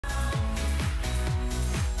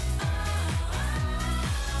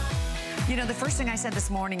You know, the first thing I said this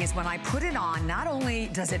morning is when I put it on, not only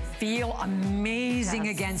does it feel amazing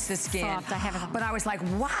against the skin, but I was like,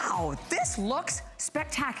 wow, this looks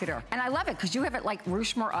spectacular. And I love it because you have it like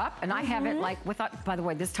ruchement up, and I have it like without, by the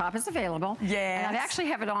way, this top is available. Yes. And I actually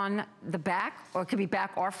have it on the back, or it could be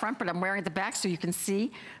back or front, but I'm wearing the back so you can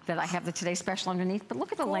see that I have the Today Special underneath. But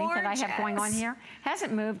look at the length that I have going on here.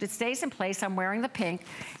 Hasn't moved, it stays in place. I'm wearing the pink.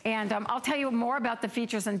 And I'll tell you more about the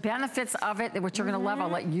features and benefits of it, which you're gonna love. I'll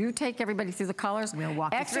let you take everybody through the colors. We'll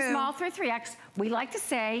walk you through. Extra small through 3X. We like to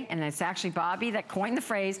say, and it's actually Bobby that coined the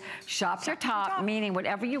phrase, shop your top, meaning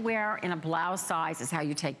whatever you wear in a blouse size is how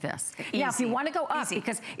you take this. Easy. Yeah, if you want to go up,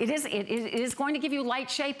 because it is going to give you light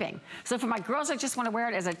shaping. So for my girls that just want to wear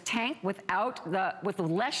it as a tank with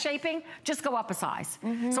less shaping, just go up a size.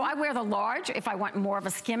 So I wear the large if I want more of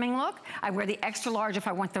a skimming look. I wear the extra large if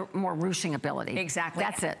I want the more ruching ability. Exactly.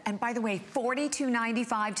 That's it. And by the way,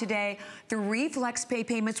 $42.95 today. 3 flex pay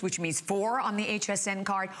payments, which means 4 on the HSN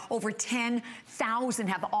card. Over 10,000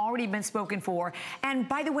 have already been spoken for. And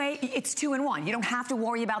by the way, it's 2-in-1. You don't have to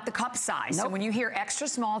worry about the cup size. So when you hear extra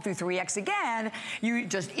small through 3X again, you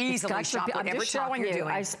just easily shop whatever top you're doing.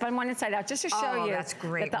 I spun one inside out just to show you that's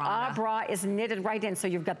great, that the bra is knitted right in. So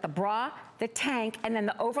you've got the bra, the tank, and then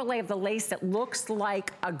the overlay of the lace that looks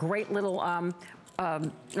like a great little, what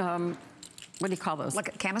do you call those?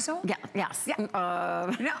 Like a camisole? Yeah, yes. Yeah.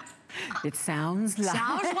 No. It sounds like.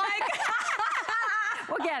 Sounds like.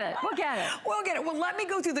 We'll get it, we'll get it. We'll get it. Well, let me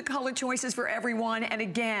go through the color choices for everyone. And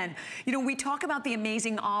again, you know, we talk about the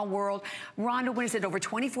amazing world. Rhonda, what is it, over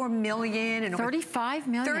 24 million? And 35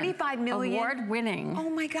 million. 35 million. Award winning. Oh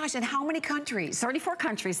my gosh, and how many countries? 34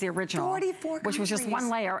 countries, the original. 34 countries. Which was just one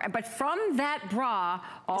layer. But from that bra,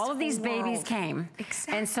 all of these babies came.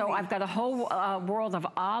 Exactly. And so I've got a whole world of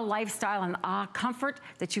lifestyle and comfort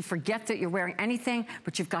that you forget that you're wearing anything,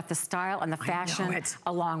 but you've got the style and the fashion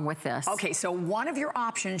along with this. Okay, so one of your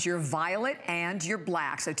options, your violet and your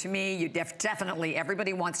black. So to me, you definitely,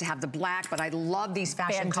 everybody wants to have the black, but I love these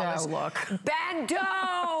fashion colors. Look.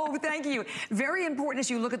 Bandeau, thank you. Very important as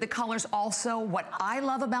you look at the colors also, what I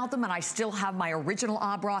love about them, and I still have my original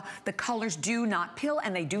bra, the colors do not pill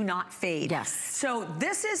and they do not fade. Yes. So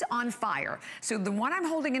this is on fire. So the one I'm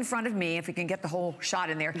holding in front of me, if we can get the whole shot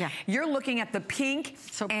in there, you're looking at the pink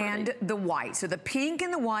and the white. So the pink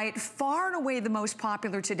and the white, far and away the most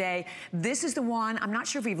popular today. This is the one, I'm not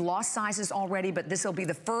sure if we've lost sizes already, but this will be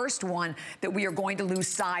the first one that we are going to lose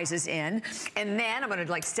sizes in. And then I'm gonna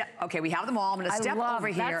like step, okay, we have them all. I'm gonna step over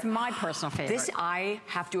here. That's my personal favorite. This, I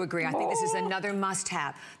have to agree. I think this is another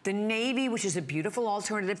must-have. The navy, which is a beautiful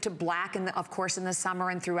alternative to black, and of course in the summer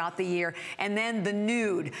and throughout the year. And then the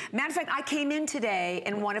nude. Matter of fact, I came in today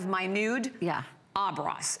in one of my nude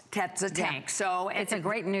bras. That's a tank. So it's a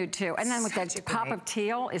great nude too. And then with that pop of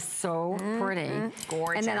teal is so pretty.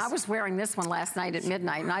 Gorgeous. And then I was wearing this one last night at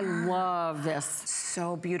midnight, and I love this.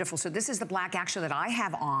 So beautiful. So this is the black actually that I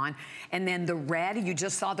have on. And then the red, you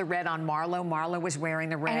just saw the red on Marlo. Marlo was wearing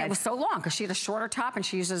the red. And it was so long because she had a shorter top and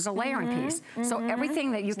she uses a layering piece. So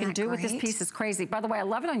everything that you can do with this piece is crazy. By the way, I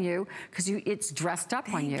love it on you because it's dressed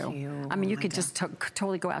up on you. I mean, you could just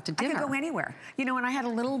totally go out to dinner. I could go anywhere. You know, and I had a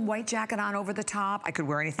little white jacket on over the top. I could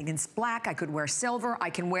wear anything in black. I could wear silver.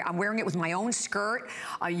 I'm wearing it with my own skirt.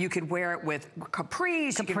 You could wear it with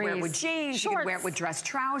capris. You could wear it with jeans. Shorts. You could wear it with dress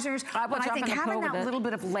trousers. But I think having that little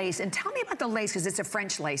bit of lace, and tell me about the lace because it's a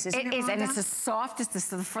French lace, isn't it? It is, and it's the softest,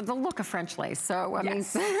 for the look of French lace. So, I mean,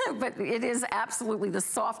 but it is absolutely the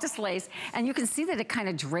softest lace. And you can see that it kind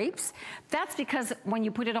of drapes. That's because when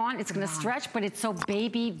you put it on, it's going to stretch, but it's so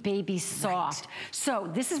baby soft. So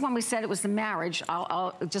this is when we said it was the marriage.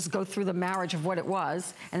 I'll just go through the marriage of what it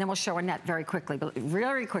was, and then we'll show Annette very quickly, but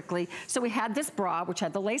very quickly. So we had this bra, which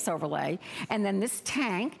had the lace overlay, and then this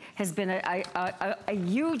tank has been a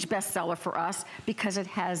huge bestseller for us because it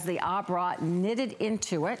has the bra knitted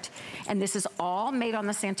into it, and this is all made on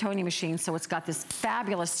the Santoni machine, so it's got this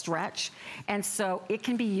fabulous stretch, and so it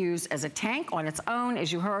can be used as a tank on its own,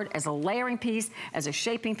 as you heard, as a layering piece, as a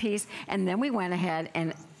shaping piece, and then we went ahead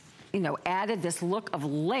and added this look of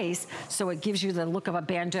lace, so it gives you the look of a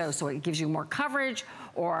bandeau, so it gives you more coverage,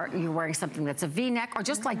 or you're wearing something that's a V-neck, or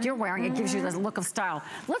just like you're wearing, it gives you this look of style.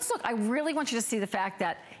 Let's look, I really want you to see the fact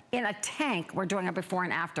that in a tank, we're doing a before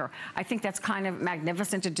and after. I think that's kind of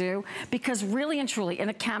magnificent to do, because really and truly, in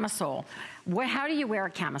a camisole, how do you wear a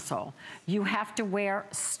camisole? You have to wear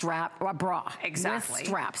a bra. Exactly. With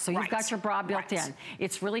straps. So you've got your bra built in.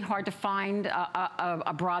 It's really hard to find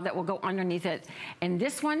a bra that will go underneath it. And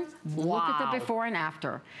this one, look at the before and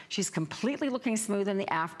after. She's completely looking smooth in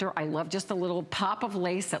the after. I love just a little pop of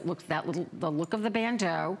lace that looks the look of the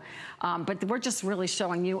bandeau, but we're just really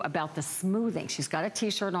showing you about the smoothing. She's got a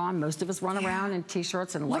t-shirt on. Most of us run around in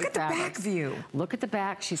t-shirts and light fabrics. Look at the back view. Look at the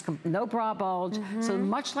back. She's no bra bulge. So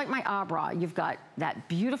much like my bra, you've got that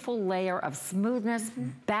beautiful layer of smoothness,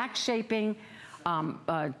 back shaping,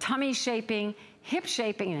 tummy shaping, hip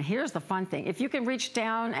shaping, and here's the fun thing. If you can reach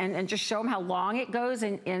down and just show them how long it goes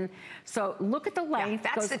in, so look at the length.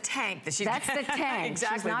 Yeah, that's the tank that she's That's the tank.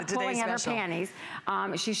 Exactly. She's not pulling at her panties.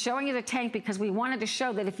 She's showing you the tank because we wanted to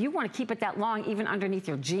show that if you want to keep it that long, even underneath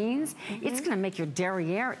your jeans, it's gonna make your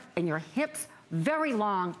derriere and your hips very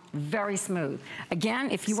long, very smooth. Again,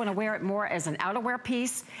 if you want to wear it more as an outerwear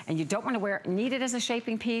piece and you don't want to need it as a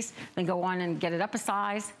shaping piece, then go on and get it up a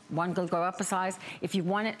size. One go up a size. If you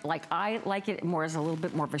want it like I like it more as a little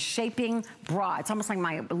bit more of a shaping bra. It's almost like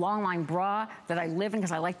my long line bra that I live in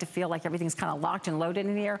because I like to feel like everything's kind of locked and loaded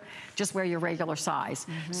in here. Just wear your regular size.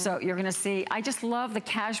 So you're going to see, I just love the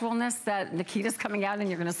casualness that Nikita's coming out and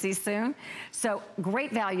you're going to see soon. So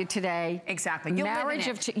great value today. Exactly. You will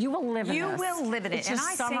live in this. You will live in it. It's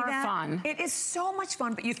just summer fun. It is so much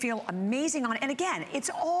fun, but you feel amazing on it. And again,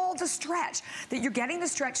 it's all the stretch. That you're getting the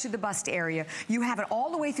stretch to the bust area. You have it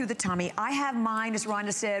all the way through the tummy. I have mine, as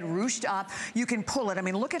Rhonda said, ruched up. You can pull it. I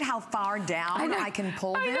mean, look at how far down I can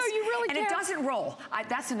pull this. I know, you really can. And it doesn't roll.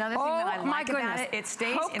 That's another thing that I like about it. It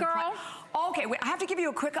stays in place. Okay, wait, I have to give you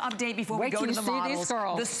a quick update before we go to the models.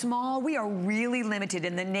 The small, we are really limited.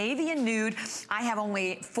 In the navy and nude, I have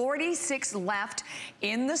only 46 left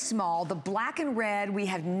in the small. The black and red, we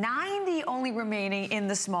have 90 only remaining in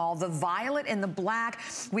the small. The violet and the black,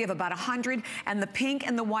 we have about 100. And the pink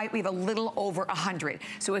and the white, we have a little over 100.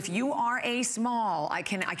 So if you are a small, I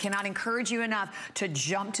cannot encourage you enough to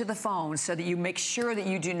jump to the phone so that you make sure that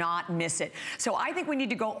you do not miss it. So I think we need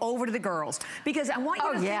to go over to the girls because I want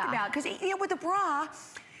you to think about, because you know, with the bra,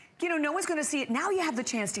 you know, no one's going to see it. Now you have the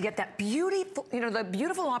chance to get that beautiful, you know, the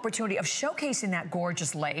beautiful opportunity of showcasing that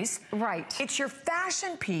gorgeous lace. Right. It's your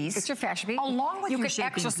fashion piece. It's your fashion piece. Along with you your can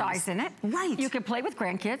exercise in it. Right. You can play with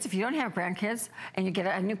grandkids. If you don't have grandkids and you get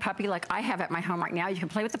a new puppy like I have at my home right now, you can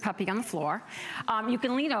play with the puppy on the floor. You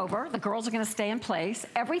can lean over. The girls are going to stay in place.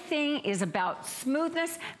 Everything is about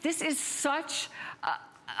smoothness. This is such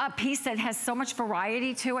a piece that has so much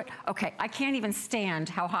variety to it. Okay, I can't even stand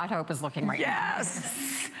how Hot Hope is looking right now.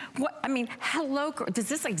 Yes. What, I mean, hello, does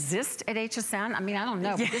this exist at HSN? I mean, I don't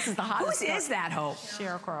know, but this is the hottest. Who is that, Hope?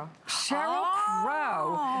 Sheryl Crow. Sheryl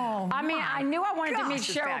Crow. I mean, I knew I wanted to meet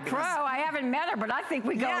Sheryl Crow. I haven't met her, but I think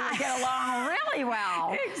we get along really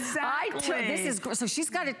well. Exactly. This is, so she's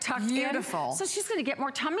got it tucked in. So she's going to get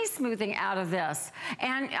more tummy smoothing out of this.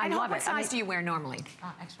 And I love it. What size do you wear normally?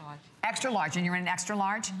 Extra large. Extra large, and you're in an extra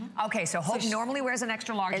large? Okay, so Hope normally wears an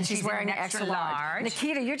extra large, and she's wearing an extra large.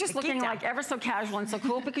 Nikita, you're just looking like ever so casual and so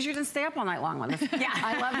cool because you didn't stay up all night long with us. Yeah.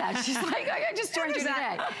 I love that. She's like, I just joined you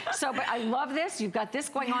today. So, but I love this. You've got this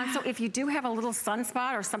going on. So if you do have a little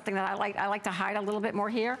sunspot or something that I like to hide a little bit more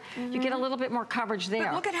here, you get a little bit more coverage there.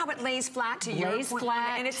 But look at how it lays flat to you. Lays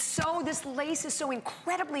flat. And it's so, this lace is so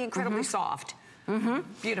incredibly soft.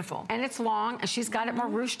 Beautiful. And it's long, and she's got it more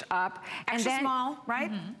ruched up. Extra small,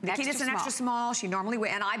 right? Nikita's an extra small. She normally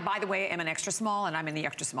wears, and I, by the way, am an extra small, and I'm in the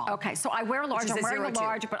extra small. Okay, so I wear a large. I'm wearing a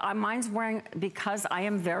large, but mine's wearing, because I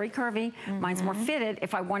am very curvy, mine's more fitted.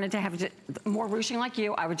 If I wanted to have more ruching like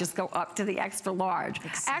you, I would just go up to the extra large.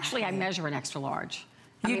 Exactly. Actually, I measure an extra large.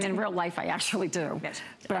 I mean, in real life, I actually do. Yes.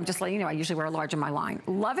 But I'm just letting you know, I usually wear a large in my line.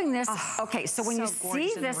 Loving this. Okay, so when you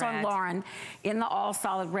see this on Lauren in the all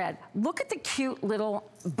solid red, look at the cute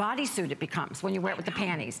little bodysuit it becomes when you wear it with the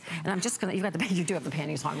panties. And I'm just gonna, you do have the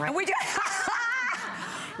panties on, right? And we do.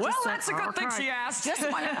 Well, that's a good thing she asked. Just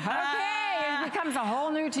one. Okay, it becomes a whole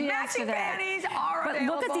new to you today. Matching panties are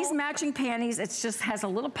available. But look at these matching panties. It just has a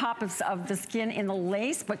little pop of the skin in the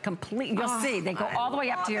lace, but complete. You'll see, they go all the way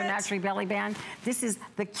up to your naturally belly band. This is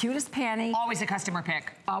the cutest panty. Always a customer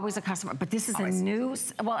pick. Always a customer. But this is a new,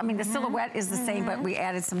 well, I mean, the silhouette is the same, but we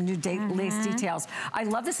added some new lace details. I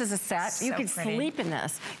love this as a set. You can sleep in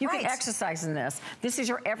this. You can exercise in this. This is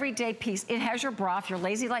your everyday piece. It has your bra. If you're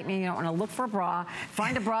lazy like me, you don't want to look for a bra,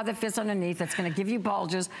 find a bra that fits underneath that's going to give you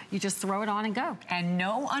bulges. You just throw it on and go. And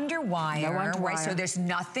no underwire. No underwire. Right, so there's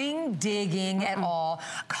nothing digging at all.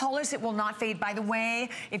 Colors, it will not fade. By the way,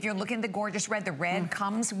 if you're looking at the gorgeous red, the red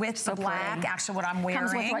comes with the black. Pretty. Actually, what I'm wearing.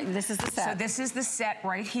 Comes with, this is the set. So this is the set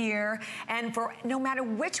right here. And for no matter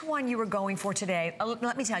which one you were going for today,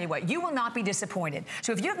 let me tell you what, you will not be disappointed.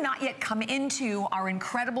 So if you have not yet come into our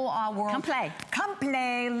incredible world. Come play. Come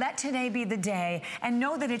play. Let today be the day. And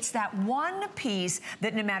know that it's that one piece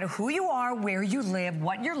that no matter who you are, where you live,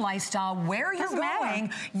 what your lifestyle, where you're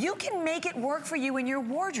going, you can make it work for you in your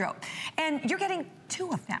wardrobe. And you're getting 2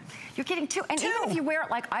 of them. You're getting 2. And even if you wear it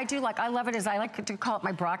like I do, like I love it as I like to call it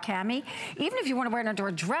my bra cami, even if you want to wear it under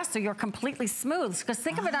a dress so you're completely smooth, because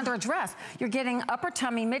think of it under a dress. You're getting upper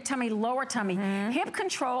tummy, mid tummy, lower tummy, hip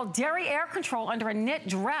control, derriere control under a knit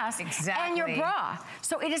dress, and your bra.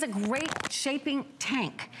 So it is a great shaping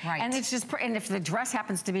tank. Right. And it's just, and if the dress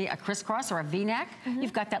happens to be a crisscross or a V-neck,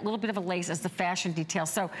 you've got that little bit of a lace as the fashion detail.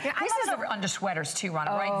 So yeah, this is under sweaters too,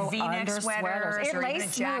 Rhonda, right? V-neck sweaters, it or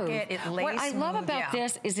lace even a jacket. It lace what I love about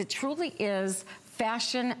this is it truly is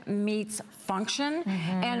fashion meets function.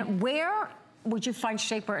 And where would you find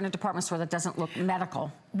shapewear in a department store that doesn't look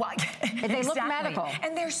medical? Well, they look medical.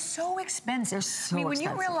 And they're so expensive. They're so expensive. When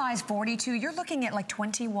you realize 42, you're looking at like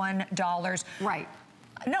 $21. Right.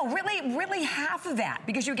 No, really half of that,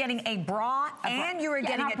 because you're getting a bra and you're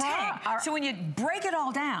getting a tank. So when you break it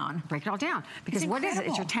all down. Break it all down. Because what is it?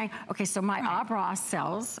 It's your tank. Okay, so my bra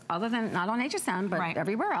sells, other than, not on HSN, but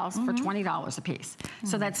everywhere else, for $20 a piece.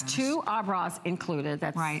 So that's 2 bras included.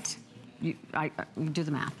 That's You do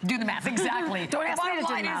the math. Do the math, exactly. Don't ask me to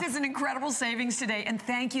do the math. This is an incredible savings today, and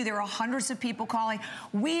thank you. There are hundreds of people calling.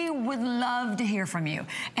 We would love to hear from you.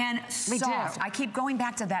 And soft. I keep going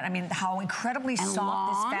back to that. I mean, how incredibly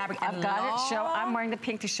soft this fabric. I've got it. I'm wearing the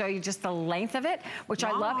pink to show you just the length of it, which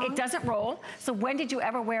I love. It doesn't roll. So when did you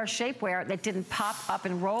ever wear shapewear that didn't pop up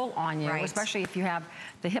and roll on you, especially if you have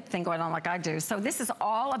the hip thing going on like I do? So this is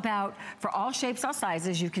all about, for all shapes, all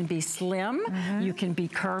sizes. You can be slim, you can be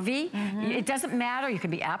curvy. It doesn't matter. You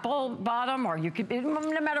can be apple bottom, or you could be,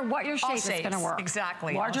 no matter what your shape, it's going to work.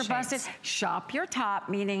 Exactly. Larger busted. Shop your top,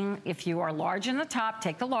 meaning if you are large in the top,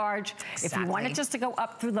 take the large. If you want it just to go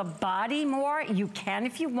up through the body more, you can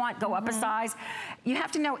if you want, go up a size. You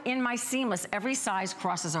have to know, in my seamless, every size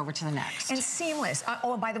crosses over to the next. And seamless.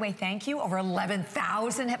 Oh, by the way, thank you. Over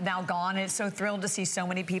 11,000 have now gone, and it's so thrilled to see so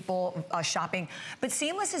many people shopping. But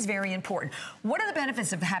seamless is very important. What are the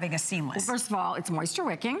benefits of having a seamless? Well, first of all, it's moisture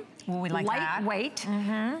wicking. We like lightweight.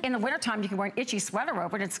 In the wintertime, you can wear an itchy sweater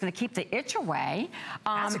over it. It's going to keep the itch away.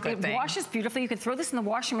 That's a good thing. It washes beautifully. You can throw this in the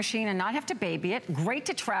washing machine and not have to baby it. Great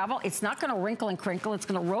to travel. It's not going to wrinkle and crinkle. It's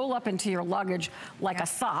going to roll up into your luggage like a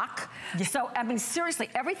sock. So, I mean, seriously,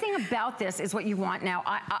 everything about this is what you want. Now,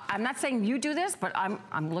 I'm not saying you do this, but I'm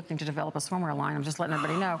looking to develop a swimwear line. I'm just letting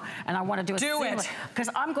everybody know. And I want to do it. Do it. Because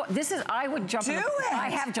I would jump in the pool. I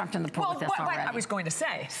have jumped in the pool with this already. I was going to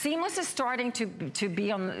say. Seamless is starting to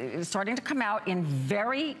be on, starting to come out in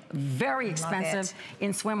very, very expensive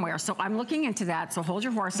in swimwear. So I'm looking into that. So hold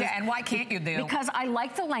your horses. Yeah, and why can't you do? Because I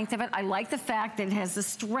like the length of it. I like the fact that it has the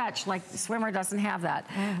stretch, like swimwear doesn't have that.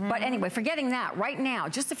 But anyway, forgetting that, right now,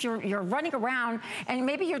 just if you're running around and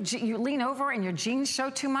maybe you lean over and your jeans show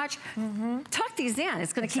too much, tuck these in.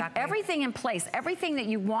 It's going to keep everything in place, everything that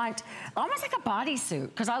you want, almost like a bodysuit.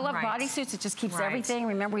 Because I love bodysuits. It just keeps everything.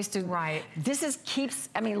 Remember, we used to. This keeps.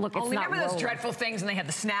 I mean, look, it's not. Remember those dreadful things, and they had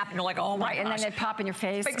the snap, and you're like, oh my gosh. And then they'd pop in your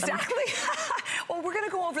face. Exactly. Well, we're going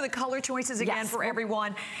to go over the color choices again for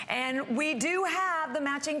everyone. And we do have the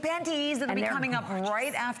matching panties that'll be coming up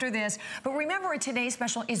right after this. But remember, today's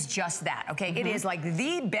special is just that, okay? It is like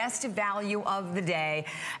the best value of the day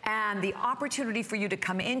and the opportunity for you to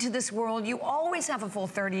come into this world. You always have a full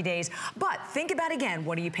 30 days. But think about, again,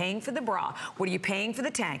 what are you paying for the bra? What are you paying for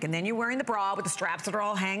the tank? And then you're wearing the bra with the straps that are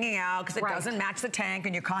all hanging out because it doesn't match the tank,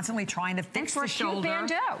 and you're constantly trying to fix the shoulder. A cute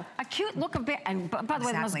bandeau. A cute look of bandeau. And by the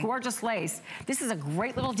way, the most gorgeous lace. This is a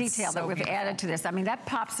great little detail that we've added to this. I mean, that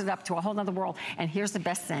pops it up to a whole nother world. And here's the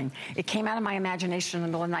best thing. It came out of my imagination in the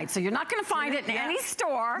middle of the night. So you're not going to find it in any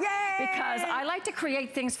store. Because I like to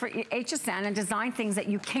create things for HSN and design things that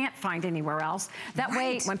you can't find anywhere else. That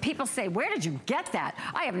way, when people say, where did you get that?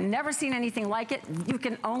 I have never seen anything like it. You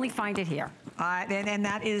can only find it here. And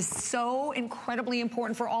that is so incredibly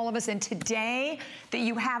important for all of us. And today, that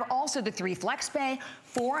you have also the 3 flex pay,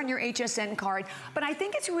 4 on your HSN card. But I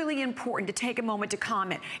think it's really important to take a moment to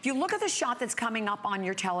comment. If you look at the shot that's coming up on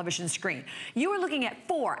your television screen, you are looking at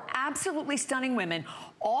 4 absolutely stunning women,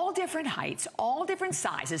 all different heights, all different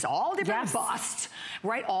sizes, all different busts,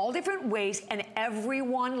 right? All different waists, and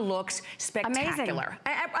everyone looks spectacular.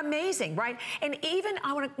 Amazing, right? And even,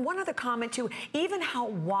 I want one other comment too, even how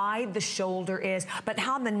wide the shoulder is, but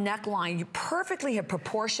how the neckline, you perfectly have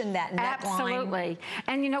proportioned that neckline. Absolutely.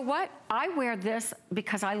 And you know what? I wear this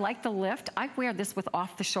because I like the lift. I wear this with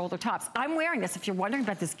off-the-shoulder tops. I'm wearing this. If you're wondering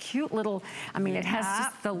about this cute little, I mean, it has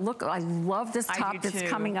just the look. I love this top that's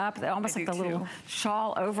coming up. Almost like the little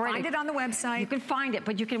shawl over it. Find it on the website. You can find it,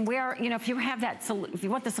 but you can wear, you know, if you have that, if you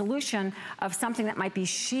want the solution of something that might be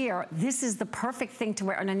sheer, this is the perfect thing to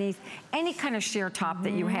wear underneath any kind of sheer top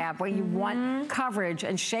that you have, where you want coverage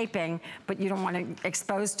and shaping, but you don't want to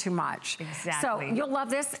expose too much. Exactly. So you'll love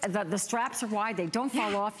this. The straps are wide. They don't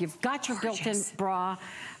fall off. You've got your built-in bra.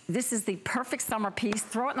 This is the perfect summer piece.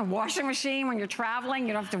 Throw it in the washing machine when you're traveling.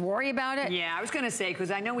 You don't have to worry about it. Yeah, I was going to say,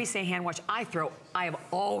 because I know we say hand wash. I have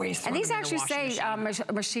always thrown And these them in actually the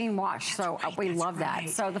say machine wash, so we love that.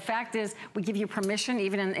 So the fact is, we give you permission,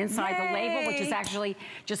 even inside the label, which is actually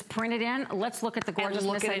just printed in. Let's look at the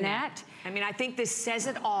gorgeousness of Annette. I mean, I think this says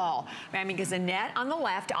it all. I mean, because Annette on the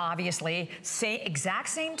left, obviously, exact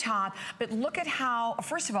same top, but look at how,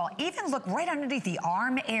 first of all, even look right underneath the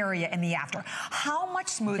arm area in the after. How much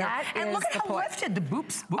smoother. And look at how lifted the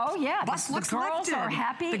boobs. Oh, yeah. Bust looks the girls lifted. are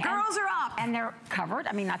happy. The girls are up. And they're covered.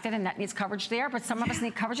 I mean, not that Annette needs coverage there, but some of us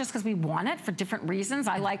need coverage just because we want it for different reasons.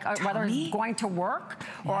 I like whether it's going to work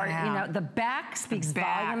or, you know, the back speaks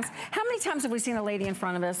volumes. How many times have we seen a lady in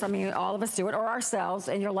front of us? I mean, all of us do it, or ourselves,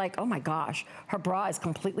 and you're like, oh my gosh, her bra is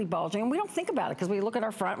completely bulging. And we don't think about it because we look at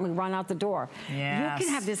our front and we run out the door. Yes. You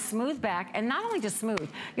can have this smooth back, and not only just smooth,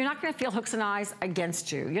 you're not going to feel hooks and eyes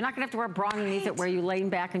against you. You're not going to have to wear a bra underneath it where you lean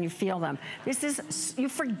back and you feel them. This is, you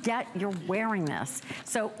forget you're wearing this.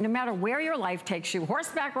 So no matter where your life takes you,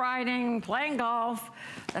 horseback riding, playing golf,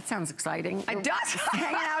 that sounds exciting. It does.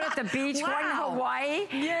 Hanging out at the beach, going to Hawaii.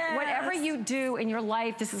 Yes. Whatever you do in your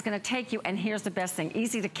life, this is going to take you. And here's the best thing,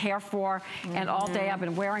 easy to care for. And all day I've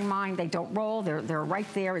been wearing mine. They don't roll. They're right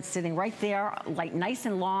there. It's sitting right there, like nice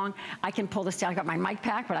and long. I can pull this down. I got my mic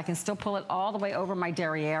pack, but I can still pull it all the way over my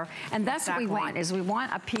derrière. And that's what we want, is we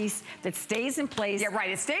want a piece that stays in place. Yeah,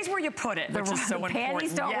 right. It stays where you put it, which is so important. The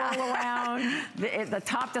panties don't roll around. The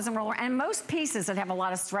top doesn't roll around. And most pieces that have a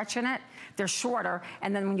lot of stretch in it, they're shorter.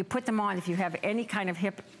 And then when you put them on, if you have any kind of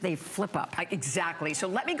hip, they flip up. Exactly. So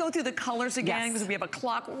let me go through the colors again, because we have a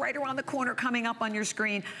clock right around the corner coming up on your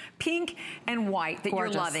screen. Pink and white that you're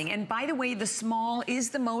loving. And by the way, the small is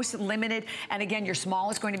the most limited. And again, your small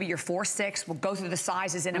is going to be your 4-6. We'll go through the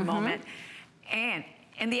sizes in a moment. And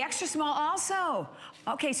the extra small also.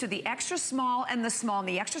 Okay, so the extra small and the small. And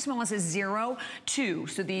the extra small is a 0-2.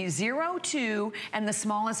 So the 0-2 and the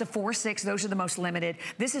small is a 4-6. Those are the most limited.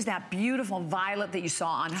 This is that beautiful violet that you saw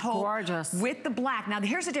on Hope. Gorgeous. With the black. Now,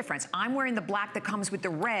 here's the difference. I'm wearing the black that comes with the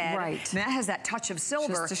red. Right. And that has that touch of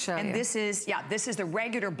silver. Just to show you. This is, this is the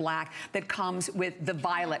regular black that comes with the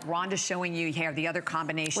violet. Rhonda's showing you here the other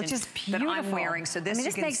combination which is beautiful. that I'm wearing. So this,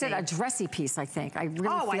 this makes it a dressy piece, I think. I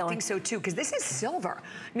really feel I think so too, because this is silver.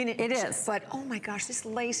 I mean, it is. But oh my gosh, this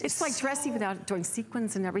lace is like dressy without doing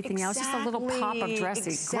sequins and everything else. Just a little pop of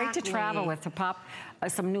dressy. Great to travel with, to pop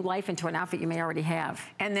some new life into an outfit you may already have.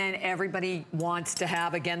 And then everybody wants to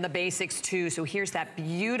have, again, the basics too. So here's that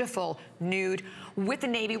beautiful nude with the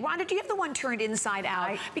navy. Rhonda, do you have the one turned inside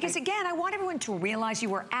out? Because again, I want everyone to realize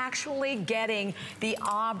you are actually getting the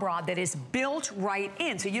bra that is built right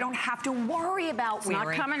in. So you don't have to worry about wearing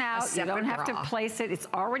It's not coming out. You don't have to place it. It's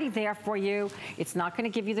already there for you. It's not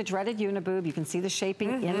going to give you the dreaded uniboob. You can see the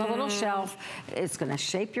shaping in the little shelf. It's going to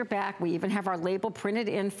shape your back. We even have our label printed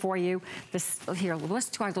in for you. This here, let's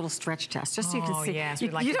do our little stretch test, just so you can see. Yes, you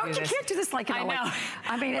can't do this like I know. Like,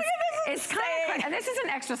 I mean, it's kind of, and this is an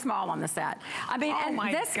extra small on the set. I mean,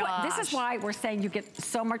 this is why we're saying you get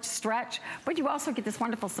so much stretch, but you also get this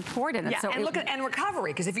wonderful support in it. Yeah, so and look at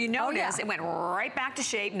recovery, because if you notice, it went right back to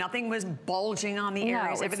shape. Nothing was bulging on the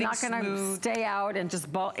areas. Everything's not going to stay out and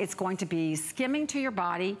just bulge. It's going to be skimming to your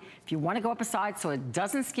body. If you want to go up a side so it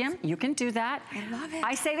doesn't skim, you can do that. I love it.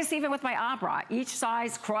 I say this even with my bra. Each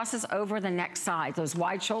size crosses over the next side. Those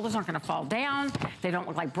wide shoulders aren't going to fall down. They don't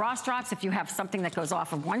look like bra straps. If you have something that goes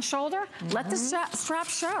off of one shoulder, let the strap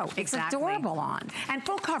show. It's adorable on. And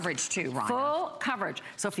full coverage too, Rhonda. Full coverage.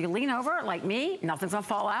 So if you lean over like me, nothing's going to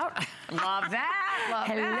fall out. Love that. Love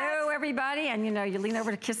hello, everybody. And you know, you lean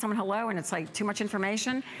over to kiss someone hello and it's like too much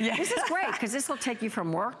information. Yeah. This is great because this will take you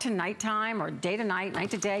from work to nighttime or day to night,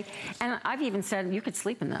 night to day. And I've even said you could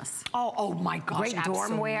sleep in this. Oh my gosh, great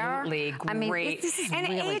dorm wear. Great. I mean, this is and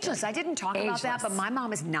really ageless. Good. I didn't talk about that, but my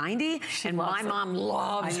mom is 90 and my mom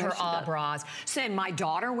loves her bras. So my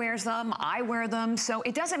daughter wears them. I wear wear them. So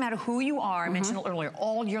it doesn't matter who you are. I mentioned it earlier,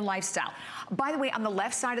 all your lifestyle. By the way, on the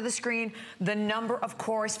left side of the screen, the number, of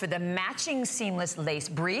course, for the matching seamless lace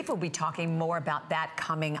brief. We'll be talking more about that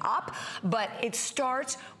coming up. But it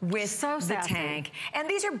starts with the tank. And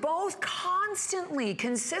these are both constantly,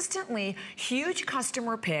 consistently huge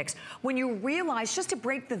customer picks. When you realize, just to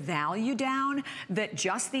break the value down, that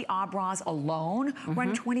just the bras alone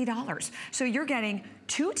run $20. So you're getting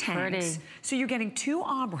 2 tanks. So you're getting 2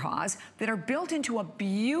 bras that are built into a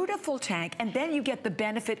beautiful tank, and then you get the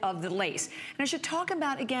benefit of the lace. And I should talk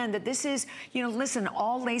about, again, that this is, you know, listen,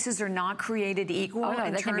 all laces are not created equal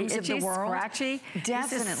in terms of the world. Scratchy.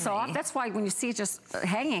 Definitely. This is soft. That's why when you see it just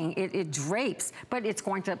hanging, it drapes, but it's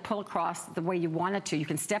going to pull across the way you want it to. You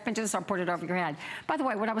can step into this or put it over your head. By the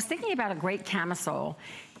way, what I was thinking about a great camisole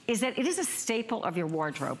is that it is a staple of your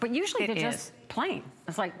wardrobe, but usually they're just plain.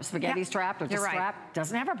 It's like spaghetti strap or just strap,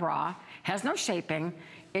 doesn't have a bra, has no shaping.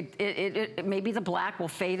 Maybe the black will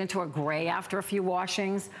fade into a gray after a few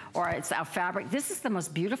washings, or it's our fabric. This is the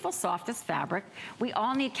most beautiful, softest fabric. We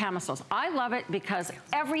all need camisoles. I love it because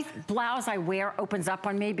every blouse I wear opens up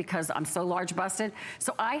on me because I'm so large busted.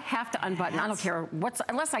 So I have to unbutton. I don't care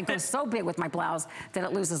unless I go so big with my blouse that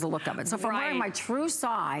it loses the look of it. So if I'm wearing my true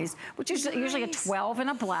size, which is usually a 12 in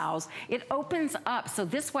a blouse, it opens up. So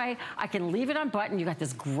this way I can leave it unbuttoned. You got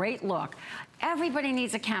this great look. Everybody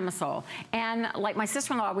needs a camisole. And like my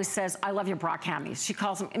sister-in-law always says, I love your bra camis. She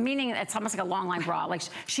calls them, meaning it's almost like a long line bra. Like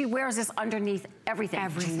she wears this underneath everything.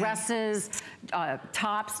 Dresses,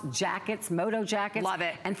 tops, jackets, moto jackets. Love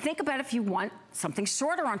it. And think about if you want something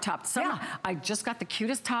shorter on top. I just got the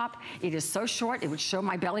cutest top. It is so short, it would show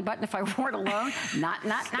my belly button if I wore it alone. That's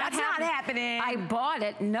not happening. I bought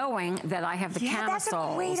it knowing that I have the camisoles. That's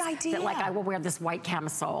a great idea. That, like, I will wear this white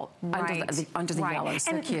camisole under the yellow.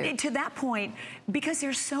 So and cute. To that point, because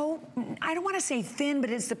they're so, I don't want to say thin, but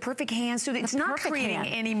it's the perfect hand, so it's not creating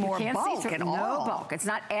any more bulk at all. No bulk. It's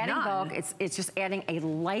not adding bulk. It's just adding a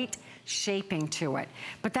light shaping to it.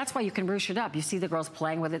 But that's why you can ruche it up. You see the girls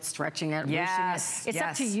playing with it, stretching it, ruching it. It's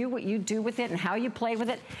up to you what you do with it and how you play with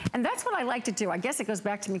it. And that's what I like to do. I guess it goes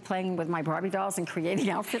back to me playing with my Barbie dolls and creating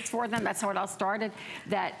outfits for them. That's how it all started.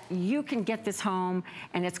 That you can get this home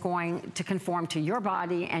and it's going to conform to your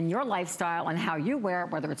body and your lifestyle and how you wear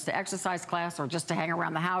it, whether it's to exercise class or just to hang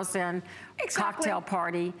around the house in, cocktail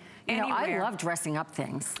party. You know, I love dressing up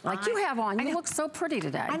things. Like you have on. You look so pretty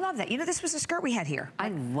today. I love that. You know, this was a skirt we had here. I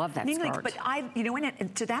love that skirt. But you know,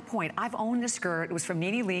 to that point, I've owned this skirt. It was from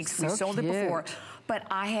Nene Leakes. We sold it before. But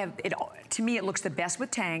I have, to me, it looks the best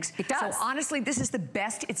with tanks. It does. So honestly, this is the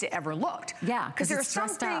best it's ever looked. Yeah. Because there are some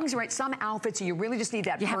things, right, some outfits, you really just need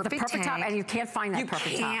that perfect tank. Top, and you can't find that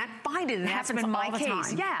perfect top. You can't find it, and that's been my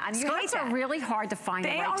case. Yeah, and skirts are really hard to find the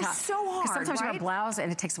right top. They are so hard, because sometimes you have a blouse and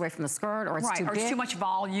it takes away from the skirt, or it's too big. Or it's too much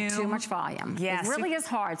volume. Too much volume. Yes. It really is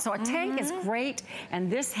hard. So a tank is great, and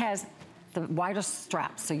this has the wider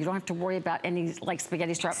straps, so you don't have to worry about any like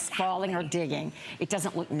spaghetti straps falling or digging. It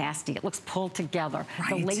doesn't look nasty. It looks pulled together.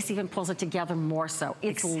 The lace even pulls it together more so.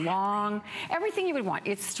 It's long, everything you would want.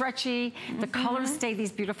 It's stretchy. The colors stay these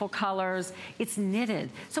beautiful colors. It's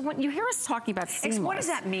knitted. So when you hear us talking about seamless, what does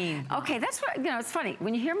that mean? Okay, that's what, you know, it's funny.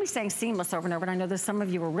 When you hear me saying seamless over and over, and I know that some of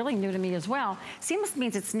you are really new to me as well, seamless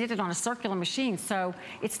means it's knitted on a circular machine, so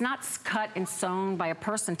it's not cut and sewn by a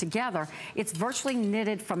person together. It's virtually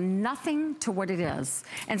knitted from nothing to what it is.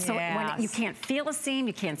 And so when you can't feel a seam,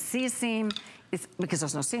 you can't see a seam, it's because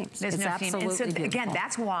there's no seams. There's no seam. And so again,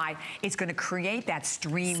 that's why it's going to create that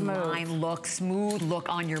streamlined look, smooth look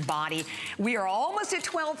on your body. We are almost at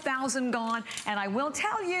 12,000 gone, and I will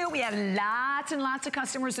tell you, we have lots and lots of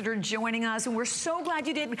customers that are joining us, and we're so glad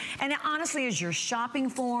you did. And honestly, as you're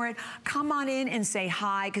shopping for it, come on in and say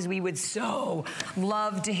hi, because we would so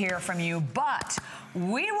love to hear from you. But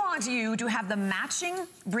we want you to have the matching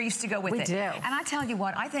briefs to go with it. We do. And I tell you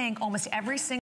what, I think almost every single